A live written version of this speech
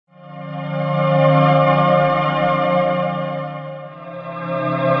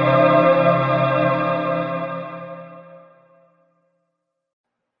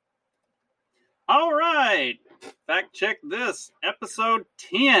episode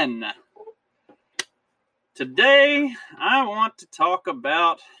 10. Today, I want to talk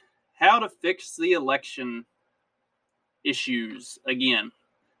about how to fix the election issues again.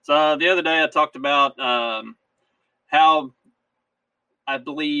 So the other day I talked about how I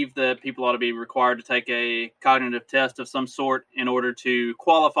believe that people ought to be required to take a cognitive test of some sort in order to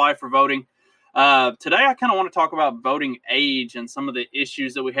qualify for voting. Today I kind of want to talk about voting age and some of the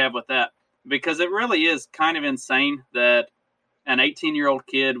issues that we have with that, because it really is kind of insane that an 18-year-old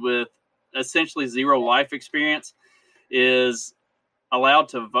kid with essentially zero life experience is allowed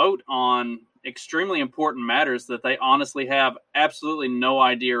to vote on extremely important matters that they honestly have absolutely no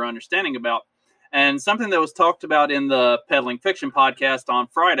idea or understanding about. And something that was talked about in the Peddling Fiction podcast on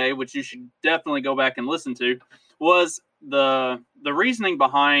Friday, which you should definitely go back and listen to, was the reasoning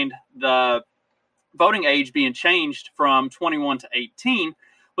behind the voting age being changed from 21 to 18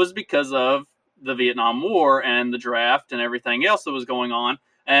 was because of the Vietnam War and the draft and everything else that was going on.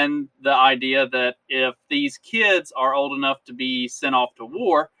 And the idea that if these kids are old enough to be sent off to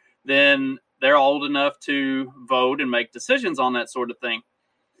war, then they're old enough to vote and make decisions on that sort of thing.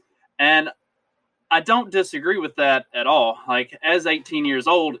 And I don't disagree with that at all. Like, as 18 years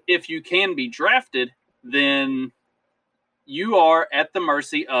old, if you can be drafted, then you are at the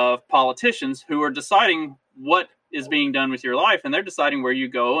mercy of politicians who are deciding what is being done with your life, and they're deciding where you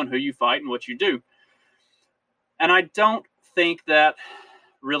go and who you fight and what you do. And I don't think that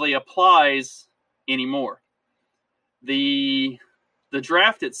really applies anymore. The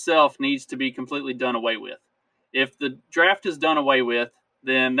draft itself needs to be completely done away with. If the draft is done away with,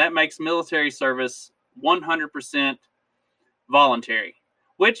 then that makes military service 100% voluntary,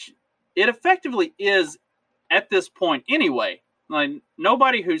 which it effectively is at this point anyway. Like,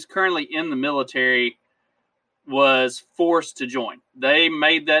 nobody who's currently in the military was forced to join. They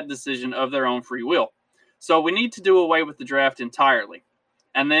made that decision of their own free will. So we need to do away with the draft entirely.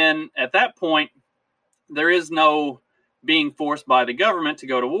 And then at that point, there is no being forced by the government to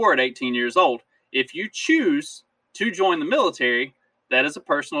go to war at 18 years old. If you choose to join the military, that is a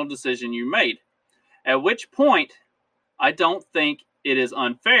personal decision you made. At which point, I don't think it is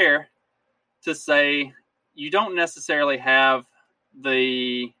unfair to say you don't necessarily have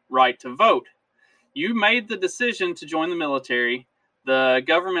the right to vote. You made the decision to join the military. The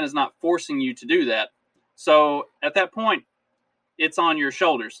government is not forcing you to do that. So at that point, it's on your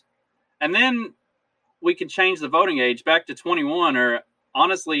shoulders. And then we can change the voting age back to 21, or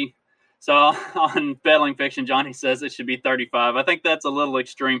honestly, so on Peddling Fiction, Johnny says it should be 35. I think that's a little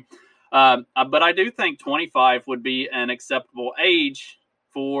extreme. But I do think 25 would be an acceptable age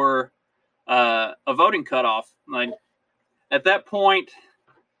for a voting cutoff. Like, at that point,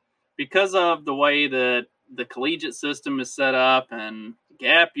 because of the way that the collegiate system is set up and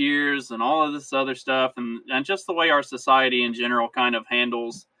gap years and all of this other stuff, and just the way our society in general kind of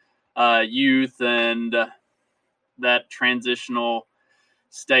handles youth and that transitional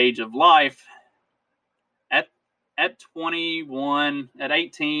stage of life, at 21, at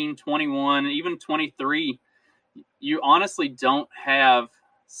 18, 21, even 23, you honestly don't have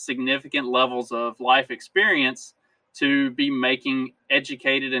significant levels of life experience to be making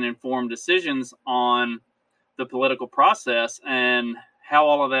educated and informed decisions on the political process and how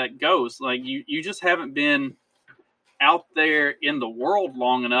all of that goes. Like, you just haven't been out there in the world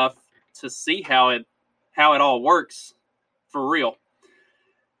long enough to see how it all works for real.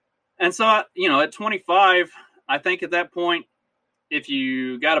 And so, at 25, I think at that point, if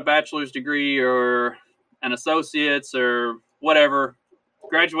you got a bachelor's degree or an associate's or whatever,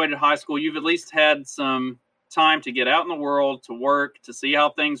 graduated high school, you've at least had some time to get out in the world, to work, to see how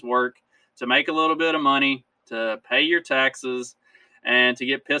things work, to make a little bit of money, to pay your taxes, and to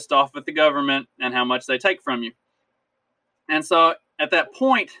get pissed off at the government and how much they take from you. And so at that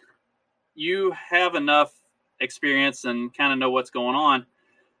point, you have enough experience and kind of know what's going on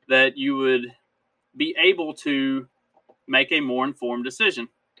that you would be able to make a more informed decision.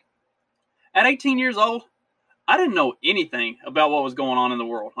 At 18 years old, I didn't know anything about what was going on in the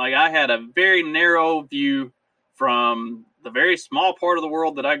world. Like, I had a very narrow view from the very small part of the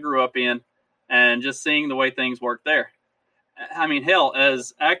world that I grew up in and just seeing the way things work there. I mean, hell,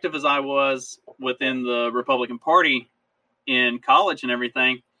 as active as I was within the Republican Party in college and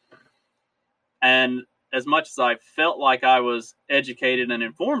everything, and as much as I felt like I was educated and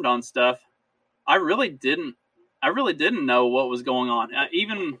informed on stuff, I really didn't know what was going on.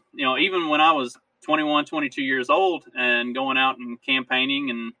 Even when I was 21, 22 years old and going out and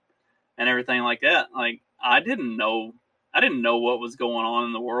campaigning and everything like that, like, I didn't know what was going on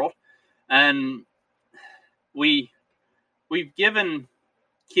in the world. And we've given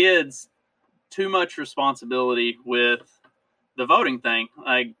kids too much responsibility with the voting thing.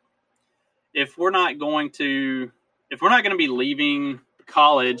 Like, if we're not going to be leaving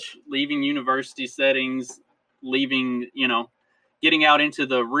college, leaving university settings, leaving, getting out into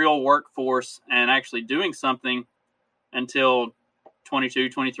the real workforce and actually doing something until 22,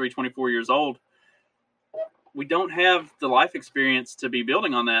 23, 24 years old, we don't have the life experience to be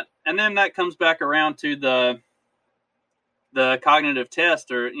building on that. And then that comes back around to the cognitive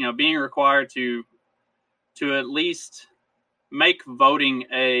test, or, being required to at least make voting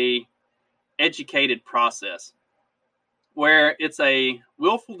a educated process, where it's a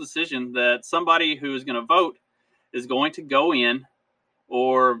willful decision that somebody who is going to vote is going to go in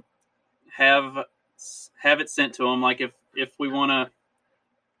or have it sent to them. Like, if we want to,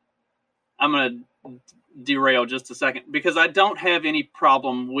 I'm going to derail just a second, because I don't have any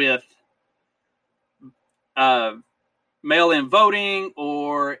problem with mail-in voting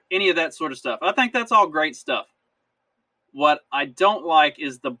or any of that sort of stuff. I think that's all great stuff. What I don't like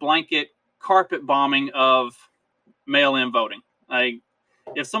is the blanket carpet bombing of mail-in voting. Like,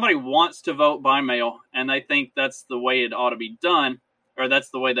 if somebody wants to vote by mail and they think that's the way it ought to be done, or that's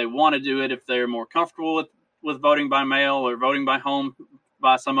the way they want to do it, if they're more comfortable with voting by mail or voting by home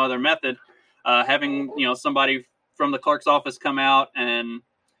by some other method, having somebody from the clerk's office come out and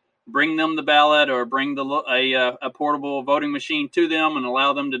bring them the ballot, or bring a portable voting machine to them and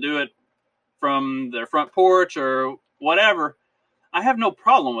allow them to do it from their front porch or whatever, I have no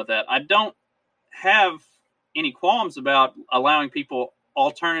problem with that. I don't have any qualms about allowing people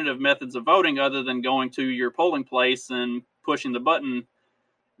alternative methods of voting other than going to your polling place and pushing the button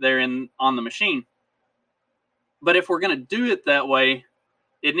there on the machine. But if we're going to do it that way,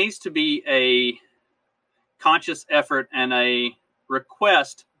 it needs to be a conscious effort and a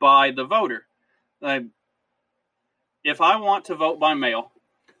request by the voter. If I want to vote by mail,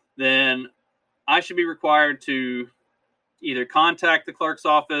 then I should be required to either contact the clerk's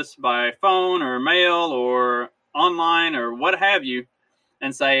office by phone or mail or online or what have you,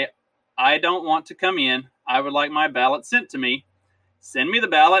 and say, I don't want to come in. I would like my ballot sent to me. Send me the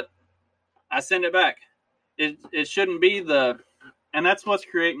ballot. I send it back. It shouldn't be and that's what's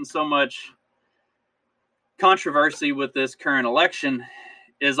creating so much controversy with this current election,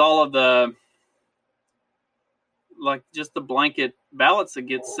 is all of just the blanket ballots that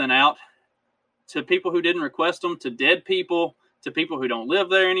get sent out to people who didn't request them, to dead people, to people who don't live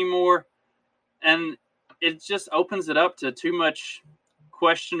there anymore. And it just opens it up to too much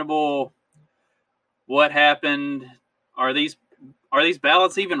questionable, what happened? Are these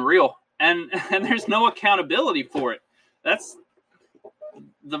ballots even real? And there's no accountability for it.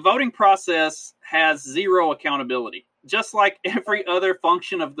 The voting process has zero accountability. Just like every other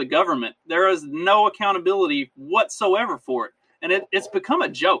function of the government, there is no accountability whatsoever for it. And it's become a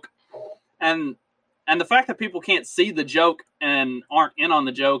joke. And the fact that people can't see the joke and aren't in on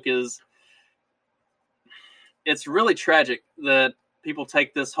the joke it's really tragic that people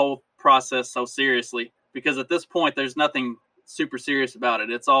take this whole process so seriously, because at this point, there's nothing super serious about it.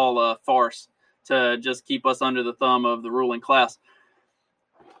 It's all a farce to just keep us under the thumb of the ruling class.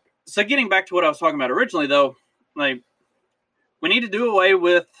 So getting back to what I was talking about originally, though, like, we need to do away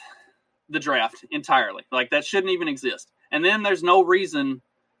with the draft entirely. Like, that shouldn't even exist. And then there's no reason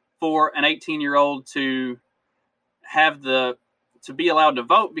for an 18-year-old to be allowed to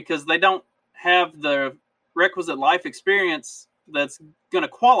vote, because they don't have the requisite life experience that's going to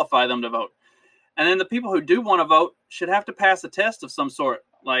qualify them to vote. And then the people who do want to vote should have to pass a test of some sort.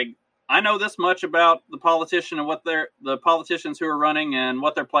 Like, I know this much about the politician and the politicians who are running and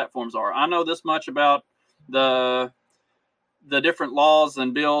what their platforms are. I know this much about the different laws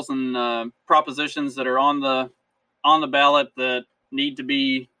and bills and propositions that are on the ballot that need to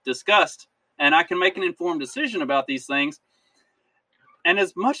be discussed, and I can make an informed decision about these things. And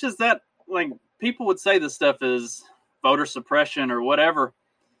as much as that, like, people would say this stuff is voter suppression or whatever,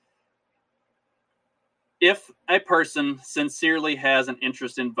 if a person sincerely has an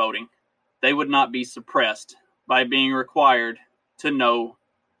interest in voting, they would not be suppressed by being required to know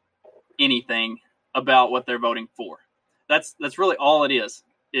anything about what they're voting for. That's really all it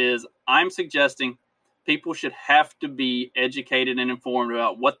is I'm suggesting people should have to be educated and informed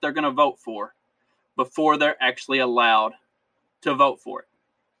about what they're going to vote for before they're actually allowed to vote for it.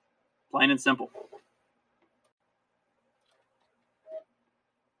 Plain and simple.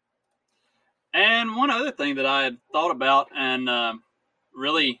 And one other thing that I had thought about and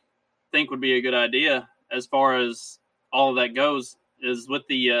really think would be a good idea as far as all of that goes is with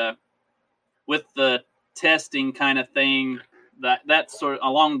the testing kind of thing, that sort of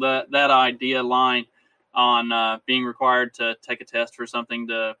along that idea line on being required to take a test for something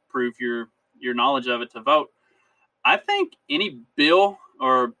to prove your knowledge of it to vote. I think any bill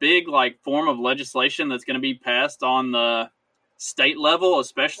or big like form of legislation that's going to be passed on the state level,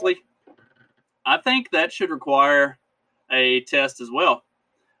 especially, I think that should require a test as well.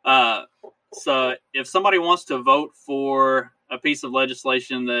 So if somebody wants to vote for a piece of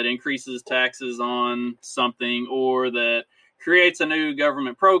legislation that increases taxes on something, or that creates a new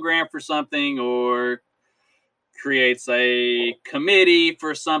government program for something, or creates a committee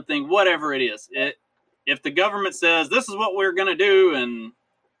for something, whatever it is, if the government says this is what we're going to do and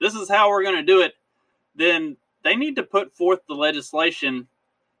this is how we're going to do it, then they need to put forth the legislation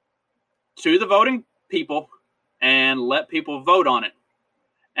to the voting people and let people vote on it.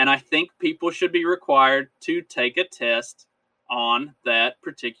 And I think people should be required to take a test on that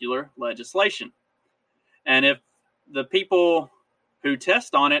particular legislation. And if the people who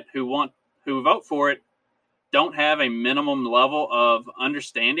test on it, who vote for it, don't have a minimum level of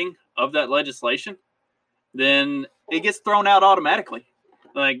understanding of that legislation, then it gets thrown out automatically.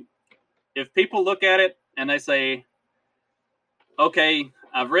 Like, if people look at it and they say, okay,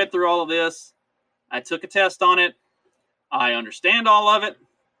 I've read through all of this, I took a test on it, I understand all of it,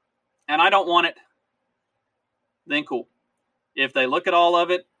 and I don't want it, then cool. If they look at all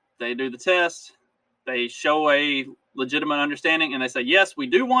of it, they do the test, they show a legitimate understanding, and they say, yes, we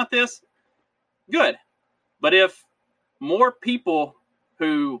do want this, good. But if more people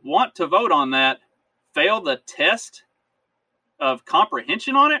who want to vote on that fail the test of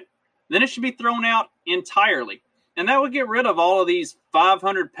comprehension on it, then it should be thrown out entirely. And that would get rid of all of these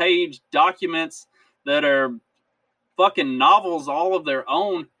 500-page documents that are fucking novels all of their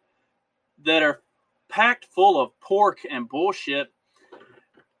own, that are packed full of pork and bullshit.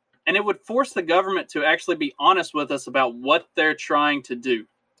 And it would force the government to actually be honest with us about what they're trying to do.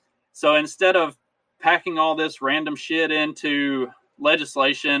 So instead of packing all this random shit into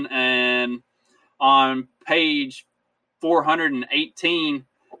legislation, and on page 418,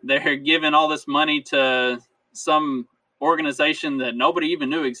 they're giving all this money to some organization that nobody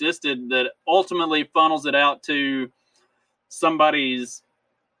even knew existed, that ultimately funnels it out to somebody's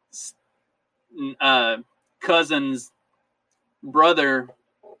cousin's brother,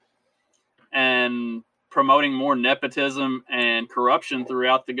 and promoting more nepotism and corruption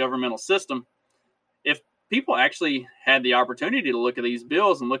throughout the governmental system. If people actually had the opportunity to look at these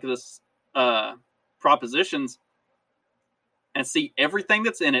bills and look at this propositions and see everything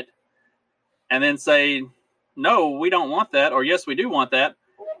that's in it, and then say, no, we don't want that, or yes, we do want that,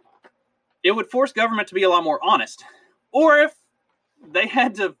 it would force government to be a lot more honest. Or if they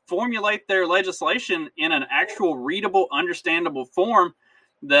had to formulate their legislation in an actual readable, understandable form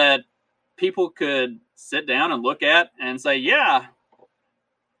that people could sit down and look at and say, yeah,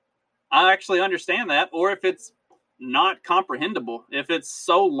 I actually understand that. Or if it's not comprehensible, if it's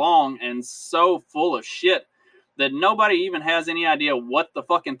so long and so full of shit that nobody even has any idea what the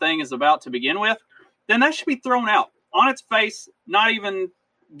fucking thing is about to begin with, then that should be thrown out on its face, not even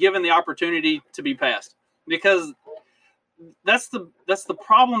given the opportunity to be passed. Because that's the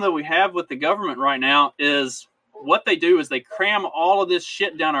problem that we have with the government right now, is what they do is they cram all of this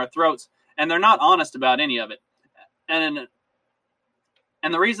shit down our throats, and they're not honest about any of it. And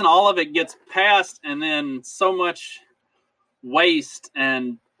the reason all of it gets passed and then so much waste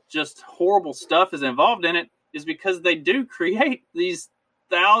and just horrible stuff is involved in it is because they do create these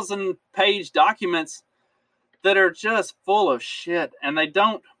 1,000-page documents that are just full of shit, and they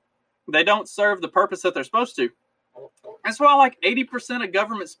don't serve the purpose that they're supposed to. That's why like 80% of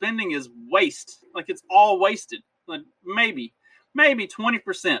government spending is waste. Like, it's all wasted. Like maybe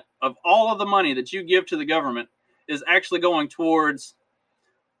 20% of all of the money that you give to the government is actually going towards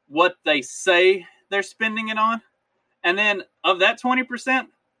what they say they're spending it on. And then of that 20%,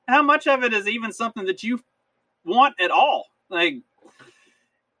 how much of it is even something that you want at all? Like,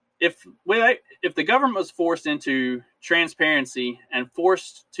 if the government was forced into transparency and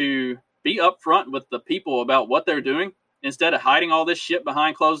forced to be upfront with the people about what they're doing, instead of hiding all this shit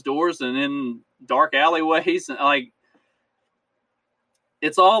behind closed doors and in dark alleyways, like,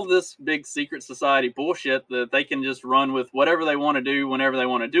 it's all this big secret society bullshit that they can just run with whatever they want to do whenever they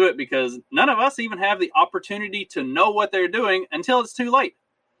want to do it, because none of us even have the opportunity to know what they're doing until it's too late.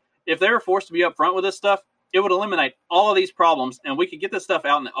 If they were forced to be upfront with this stuff, it would eliminate all of these problems, and we could get this stuff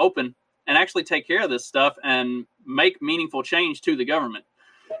out in the open and actually take care of this stuff and make meaningful change to the government.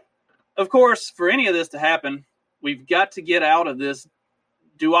 Of course, for any of this to happen, we've got to get out of this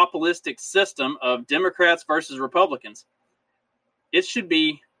duopolistic system of Democrats versus Republicans. It should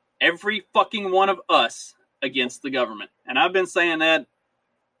be every fucking one of us against the government. And I've been saying that.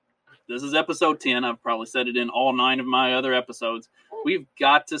 This is episode 10. I've probably said it in all 9 of my other episodes. We've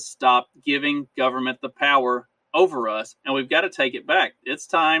got to stop giving government the power over us, and we've got to take it back. It's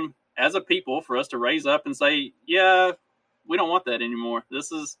time as a people for us to raise up and say, yeah, we don't want that anymore.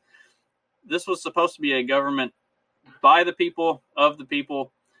 This was supposed to be a government by the people, of the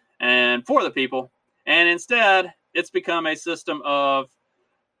people, and for the people. And instead, it's become a system of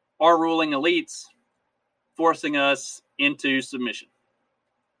our ruling elites forcing us into submission.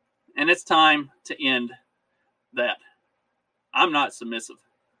 And it's time to end that. I'm not submissive,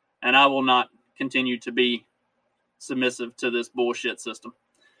 and I will not continue to be submissive to this bullshit system.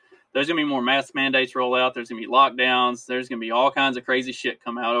 There's going to be more mask mandates roll out. There's going to be lockdowns. There's going to be all kinds of crazy shit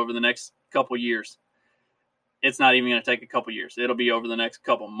come out over the next couple years. It's not even going to take a couple years. It'll be over the next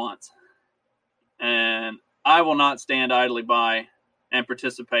couple months. And I will not stand idly by and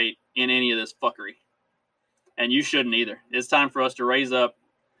participate in any of this fuckery. And you shouldn't either. It's time for us to raise up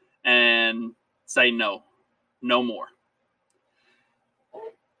and say no. No more.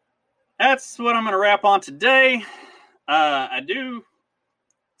 That's what I'm going to wrap on today.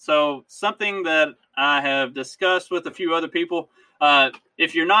 So something that I have discussed with a few other people,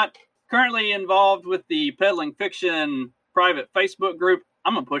 if you're not currently involved with the Peddling Fiction private Facebook group,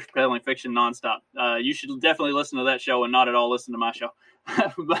 I'm going to push Peddling Fiction nonstop. You should definitely listen to that show and not at all listen to my show.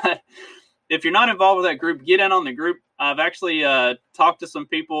 But if you're not involved with that group, get in on the group. I've actually talked to some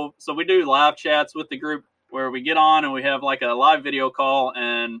people. So we do live chats with the group where we get on and we have like a live video call,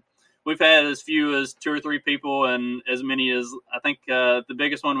 and we've had as few as 2 or 3 people and as many as, I think the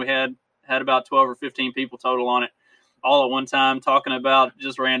biggest one we had about 12 or 15 people total on it, all at one time, talking about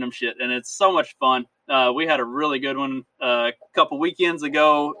just random shit. And it's so much fun. We had a really good one a couple weekends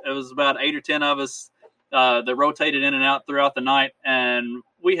ago. It was about 8 or 10 of us that rotated in and out throughout the night. And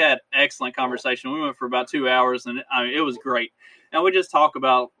we had excellent conversation. We went for about 2 hours, and it was great. And we just talk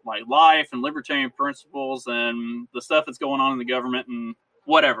about like life and libertarian principles and the stuff that's going on in the government and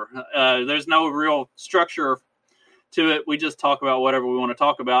whatever. There's no real structure to it. We just talk about whatever we want to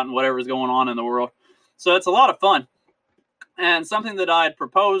talk about and whatever's going on in the world. So it's a lot of fun. And something that I had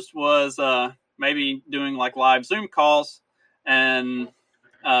proposed was maybe doing like live Zoom calls and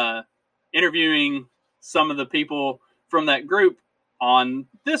interviewing some of the people from that group on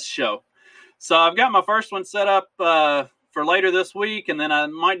this show. So I've got my first one set up for later this week, and then I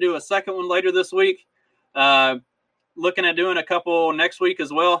might do a second one later this week. Looking at doing a couple next week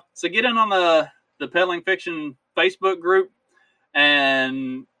as well. So get in on the Peddling Fiction Facebook group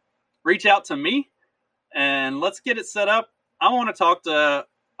and reach out to me, and let's get it set up. I want to talk to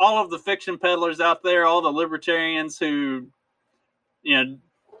all of the fiction peddlers out there, all the libertarians who,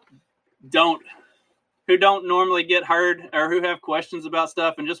 don't normally get heard or who have questions about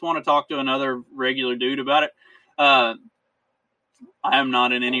stuff and just want to talk to another regular dude about it. I am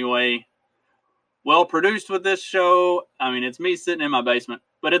not in any way well produced with this show. I mean, it's me sitting in my basement,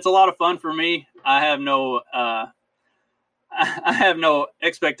 but it's a lot of fun for me. I have no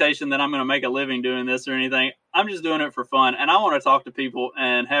expectation that I'm going to make a living doing this or anything. I'm just doing it for fun, and I want to talk to people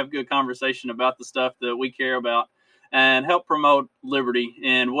and have good conversation about the stuff that we care about and help promote liberty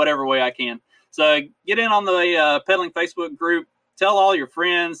in whatever way I can. So get in on the Peddling Facebook group. Tell all your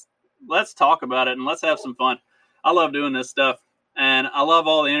friends. Let's talk about it, and let's have some fun. I love doing this stuff, and I love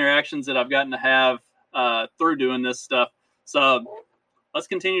all the interactions that I've gotten to have through doing this stuff. So let's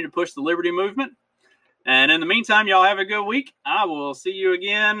continue to push the liberty movement. And in the meantime, y'all have a good week. I will see you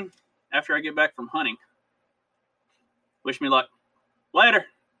again after I get back from hunting. Wish me luck. Later.